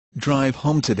Drive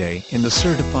home today in the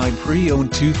certified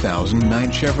pre-owned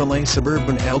 2009 Chevrolet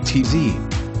Suburban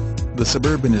LTZ. The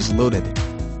Suburban is loaded.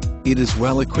 It is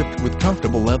well equipped with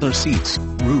comfortable leather seats,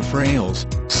 roof rails,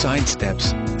 side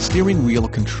steps, steering wheel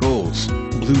controls,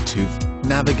 Bluetooth,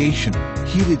 navigation,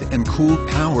 heated and cooled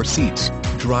power seats,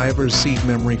 driver's seat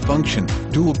memory function,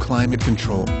 dual climate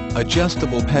control,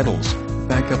 adjustable pedals,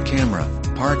 backup camera,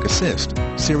 park assist,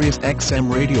 Sirius XM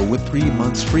Radio with 3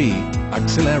 months free,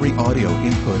 auxiliary audio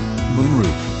input,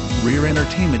 moonroof, rear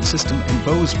entertainment system and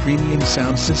Bose Premium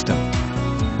Sound System.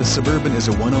 The Suburban is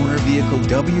a one-owner vehicle.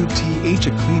 WTH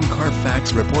a clean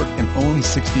CARFAX report and only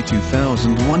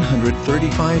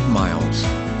 62,135 miles.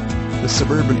 The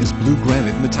Suburban is Blue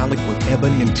Granite Metallic with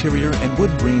Ebony interior and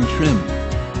wood grain trim.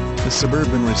 The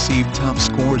Suburban received top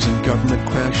scores in government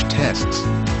crash tests.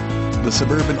 The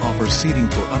Suburban offers seating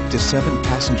for up to 7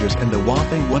 passengers and a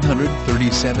whopping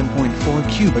 137.4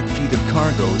 cubic feet of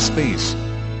cargo space.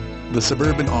 The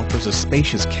Suburban offers a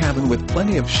spacious cabin with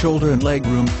plenty of shoulder and leg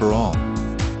room for all.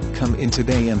 Come in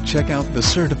today and check out the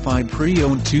certified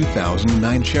pre-owned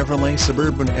 2009 Chevrolet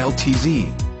Suburban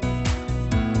LTZ.